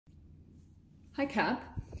Hi Cap,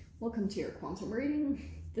 welcome to your quantum reading.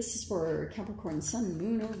 This is for Capricorn Sun,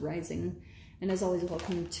 Moon, or Rising. And as always,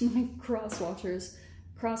 welcome to my cross watchers.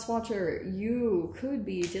 Cross watcher, you could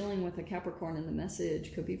be dealing with a Capricorn and the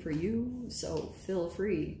message could be for you. So feel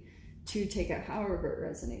free to take it however it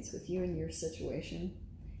resonates with you and your situation.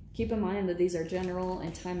 Keep in mind that these are general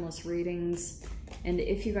and timeless readings. And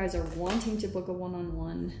if you guys are wanting to book a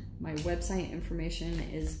one-on-one, my website information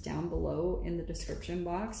is down below in the description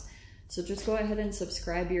box. So just go ahead and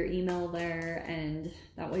subscribe your email there, and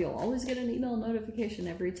that way you'll always get an email notification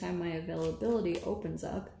every time my availability opens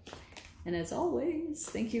up. And as always,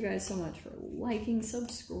 thank you guys so much for liking,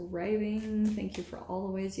 subscribing. Thank you for all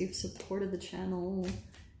the ways you've supported the channel.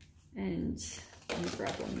 And let me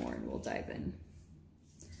grab one more and we'll dive in.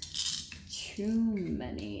 Too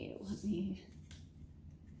many. Let me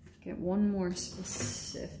get one more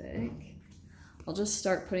specific. I'll just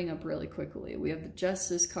start putting up really quickly. We have the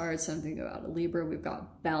Justice card, something about a Libra. We've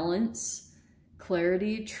got balance,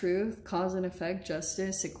 clarity, truth, cause and effect,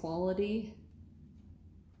 justice, equality.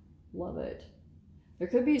 Love it. There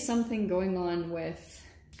could be something going on with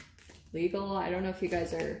legal. I don't know if you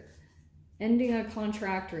guys are ending a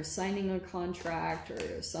contract or signing a contract,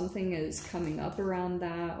 or something is coming up around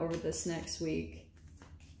that over this next week.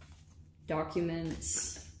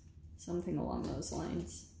 Documents, something along those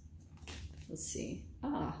lines. Let's see.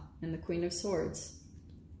 Ah, and the Queen of Swords.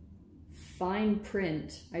 Fine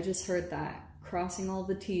print. I just heard that. Crossing all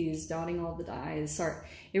the T's, dotting all the I's. Sorry,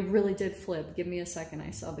 it really did flip. Give me a second.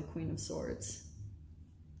 I saw the Queen of Swords.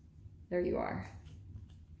 There you are.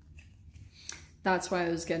 That's why I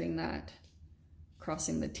was getting that.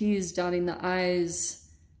 Crossing the T's, dotting the I's,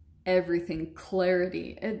 everything.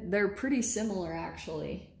 Clarity. They're pretty similar,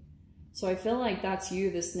 actually. So I feel like that's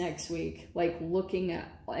you this next week, like looking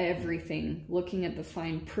at everything, looking at the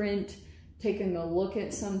fine print, taking a look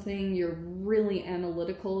at something. You're really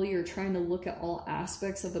analytical. You're trying to look at all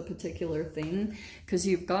aspects of a particular thing because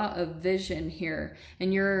you've got a vision here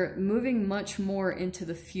and you're moving much more into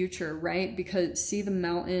the future, right? Because see the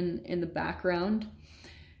mountain in the background?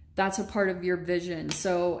 That's a part of your vision.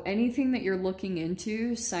 So anything that you're looking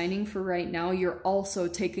into, signing for right now, you're also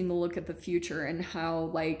taking a look at the future and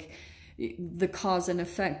how, like, the cause and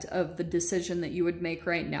effect of the decision that you would make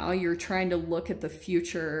right now. You're trying to look at the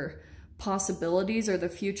future possibilities or the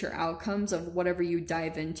future outcomes of whatever you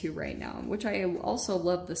dive into right now, which I also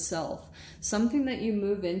love the self. Something that you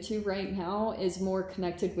move into right now is more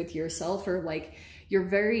connected with yourself, or like you're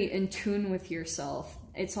very in tune with yourself.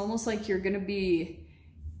 It's almost like you're going to be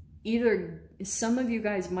either, some of you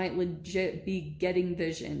guys might legit be getting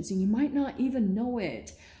visions and you might not even know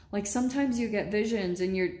it. Like sometimes you get visions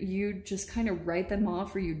and you just kind of write them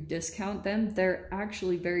off or you discount them. They're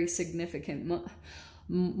actually very significant.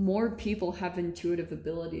 More people have intuitive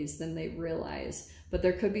abilities than they realize. But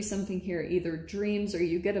there could be something here, either dreams or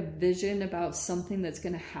you get a vision about something that's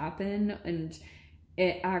going to happen and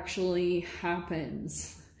it actually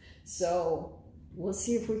happens. So let's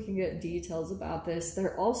see if we can get details about this.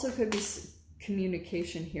 There also could be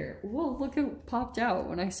communication here. Whoa, look what popped out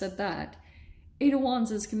when I said that. Eight of Wands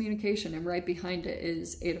is communication, and right behind it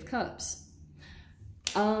is Eight of Cups.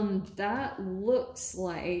 That looks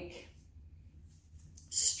like,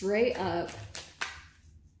 straight up,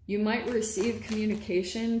 you might receive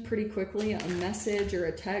communication pretty quickly, a message or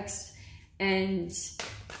a text, and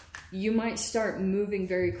you might start moving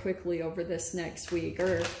very quickly over this next week,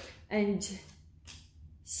 and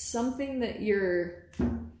something that you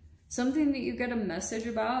get a message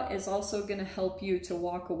about is also going to help you to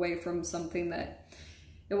walk away from something that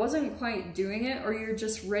it wasn't quite doing it, or you're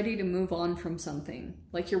just ready to move on from something.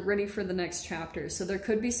 Like you're ready for the next chapter. So there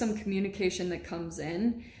could be some communication that comes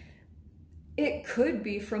in. It could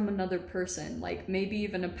be from another person, like maybe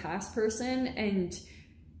even a past person, and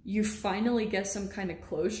you finally get some kind of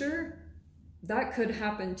closure. That could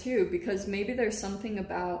happen too, because maybe there's something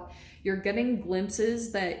about you're getting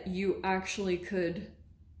glimpses that you actually could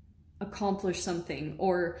accomplish something,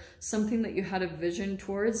 or something that you had a vision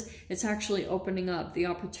towards. It's actually opening up. The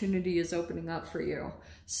opportunity is opening up for you.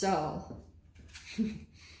 So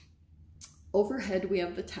overhead we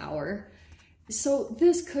have the Tower. So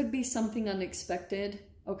this could be something unexpected,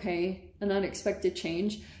 okay? An unexpected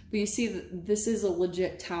change. But you see that this is a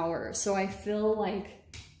legit tower. So I feel like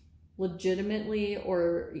legitimately,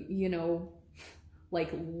 or you know, like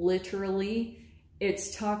literally,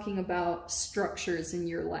 it's talking about structures in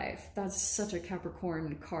your life. That's such a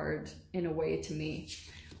Capricorn card in a way to me.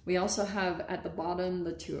 We also have at the bottom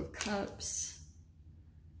the Two of Cups.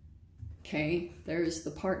 Okay, there's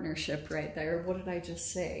the partnership right there. What did I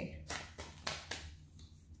just say?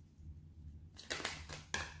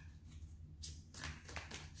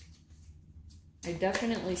 I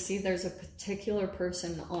definitely see there's a particular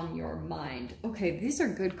person on your mind. Okay, these are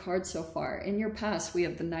good cards so far. In your past, we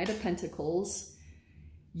have the Knight of Pentacles.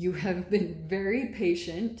 You have been very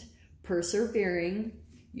patient, persevering.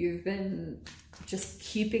 You've been just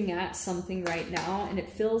keeping at something right now, and it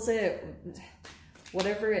feels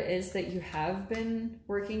whatever it is that you have been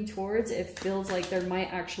working towards, it feels like there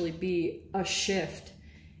might actually be a shift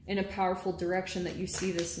in a powerful direction that you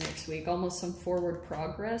see this next week, almost some forward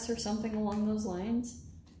progress or something along those lines.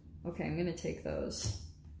 Okay, I'm gonna take those.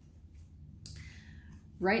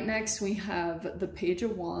 Right next we have the Page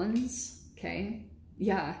of Wands. Okay,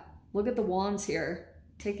 yeah, look at the wands here,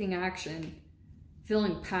 taking action,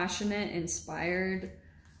 feeling passionate, inspired.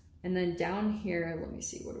 And then down here, let me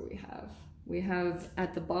see, what do we have? We have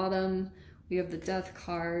at the bottom, we have the Death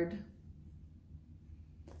card.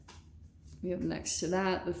 We have next to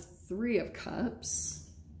that the Three of Cups.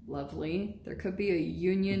 Lovely. There could be a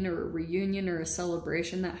union or a reunion or a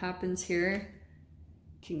celebration that happens here.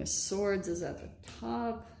 King of Swords is at the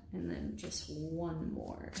top, and then just one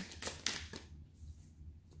more.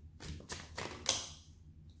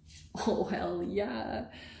 Oh, hell yeah.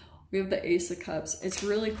 We have the Ace of Cups. It's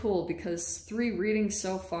really cool because 3 readings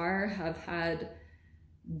so far have had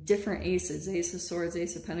different aces. Ace of Swords,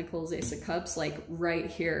 Ace of Pentacles, Ace of Cups, like right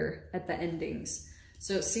here at the endings.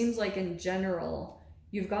 So it seems like in general,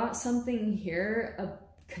 you've got something here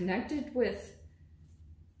connected with,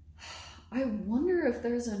 I wonder if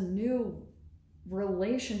there's a new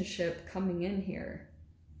relationship coming in here.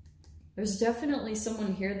 There's definitely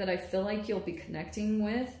someone here that I feel like you'll be connecting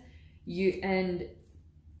with. And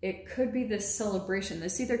it could be this celebration.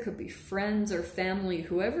 This either could be friends or family,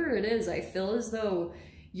 whoever it is. I feel as though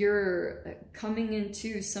you're coming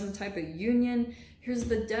into some type of union. Here's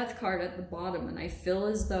the Death card at the bottom, and I feel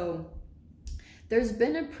as though there's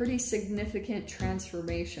been a pretty significant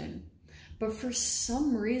transformation. But for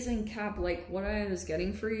some reason, Cap, like what I was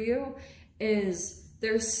getting for you is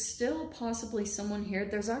there's still possibly someone here.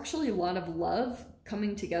 There's actually a lot of love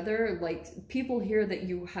coming together, like people here that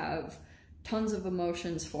you have tons of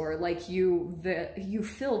emotions for, like you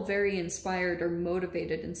feel very inspired or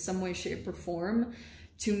motivated in some way, shape, or form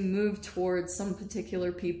to move towards some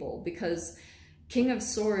particular people, because King of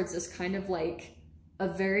Swords is kind of like a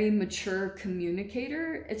very mature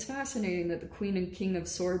communicator. It's fascinating that the Queen and King of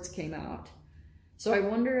Swords came out. So I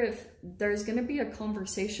wonder if there's going to be a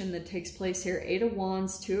conversation that takes place here. 8 of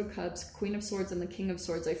Wands, 2 of Cups, Queen of Swords, and the King of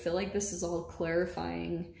Swords. I feel like this is all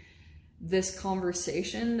clarifying this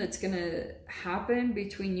conversation that's going to happen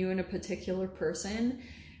between you and a particular person.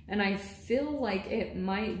 And I feel like it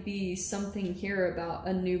might be something here about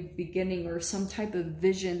a new beginning or some type of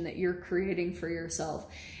vision that you're creating for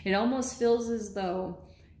yourself. It almost feels as though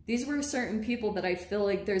these were certain people that I feel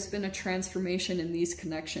like there's been a transformation in these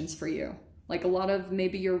connections for you. Like a lot of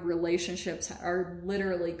maybe your relationships are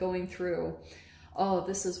literally going through, oh,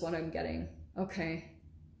 this is what I'm getting. Okay.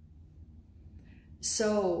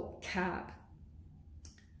 So, Cap,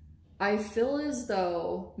 I feel as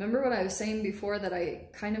though, remember what I was saying before that I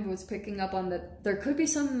kind of was picking up on, that there could be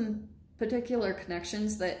some particular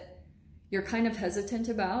connections that you're kind of hesitant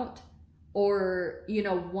about, or, you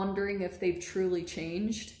know, wondering if they've truly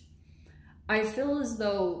changed. I feel as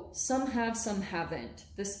though some have, some haven't.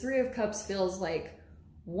 This 3 of Cups feels like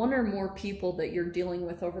one or more people that you're dealing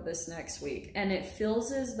with over this next week. And it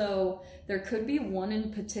feels as though there could be one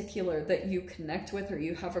in particular that you connect with or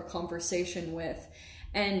you have a conversation with.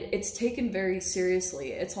 And it's taken very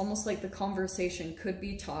seriously. It's almost like the conversation could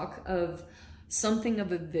be talk of something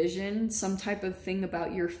of a vision, some type of thing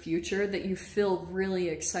about your future that you feel really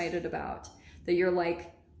excited about. That you're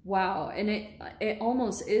like, wow. And it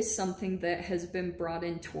almost is something that has been brought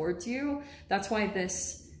in towards you. That's why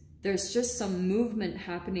there's just some movement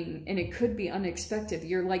happening, and it could be unexpected.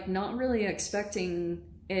 You're like not really expecting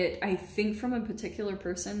it, I think, from a particular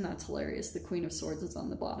person. That's hilarious. The Queen of Swords is on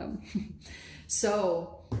the bottom.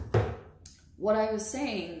 So what I was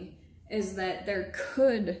saying is that there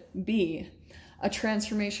could be a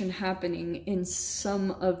transformation happening in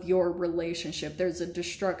some of your relationship. There's a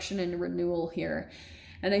destruction and renewal here.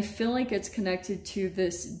 And I feel like it's connected to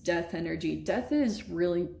this death energy. Death is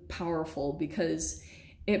really powerful because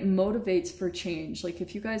it motivates for change. Like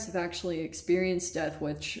if you guys have actually experienced death,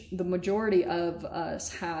 which the majority of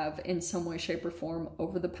us have in some way, shape, or form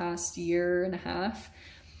over the past year and a half,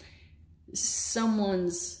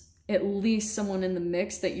 at least someone in the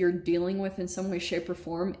mix that you're dealing with in some way, shape, or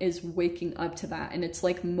form is waking up to that. And it's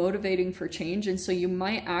like motivating for change. And so you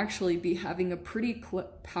might actually be having a pretty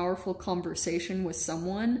powerful conversation with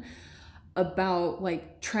someone about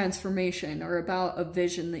like transformation or about a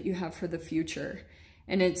vision that you have for the future.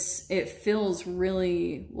 And it feels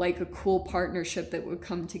really like a cool partnership that would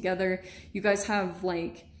come together. You guys have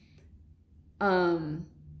like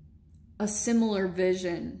a similar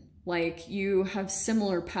vision. Like you have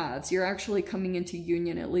similar paths. You're actually coming into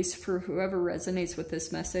union, at least for whoever resonates with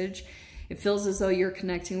this message. It feels as though you're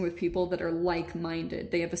connecting with people that are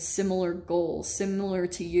like-minded. They have a similar goal, similar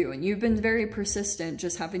to you. And you've been very persistent,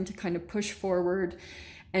 just having to kind of push forward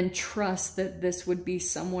and trust that this would be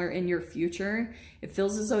somewhere in your future. It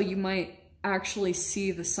feels as though you might actually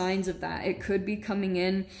see the signs of that. It could be coming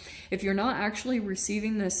in. If you're not actually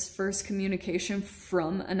receiving this first communication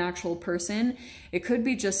from an actual person, it could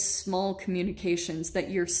be just small communications that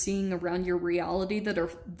you're seeing around your reality that are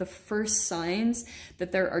the first signs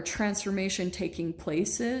that there are transformation taking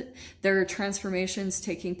place. There are transformations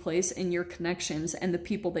taking place in your connections and the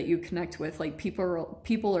people that you connect with. Like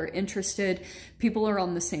people are interested, people are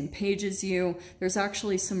on the same page as you. There's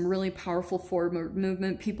actually some really powerful forward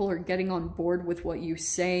movement. People are getting on board with what you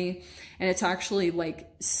say, and it's actually like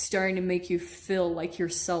starting to make you feel like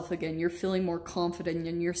yourself again. You're feeling more confident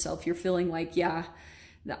in yourself. You're feeling like, yeah,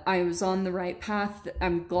 I was on the right path.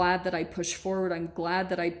 I'm glad that I pushed forward. I'm glad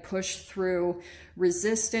that I pushed through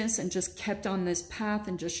resistance and just kept on this path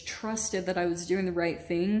and just trusted that I was doing the right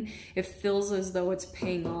thing. It feels as though it's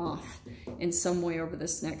paying off in some way over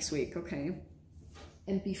this next week, okay?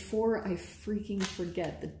 And before I freaking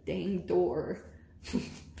forget the dang door,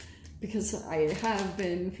 because I have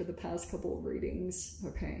been for the past couple of readings,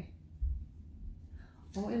 okay?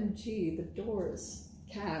 OMG, the doors,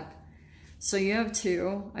 Cap. So you have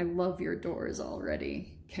two. I love your doors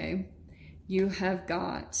already, okay? You have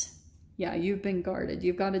got, yeah, you've been guarded.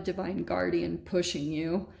 You've got a divine guardian pushing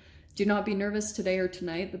you. Do not be nervous today or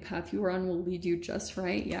tonight. The path you are on will lead you just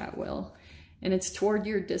right. Yeah, it will. And it's toward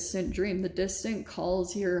your distant dream. The distant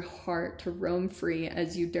calls your heart to roam free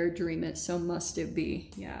as you dare dream it. So must it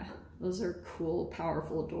be. Yeah, those are cool,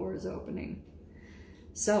 powerful doors opening.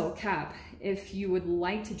 So, Cap, if you would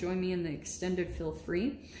like to join me in the extended, feel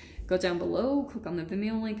free. Go down below, click on the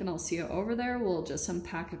Vimeo link, and I'll see you over there. We'll just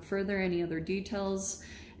unpack it further, any other details.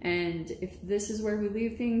 And if this is where we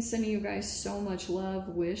leave things, sending you guys so much love,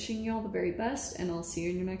 wishing you all the very best, and I'll see you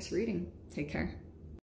in your next reading. Take care.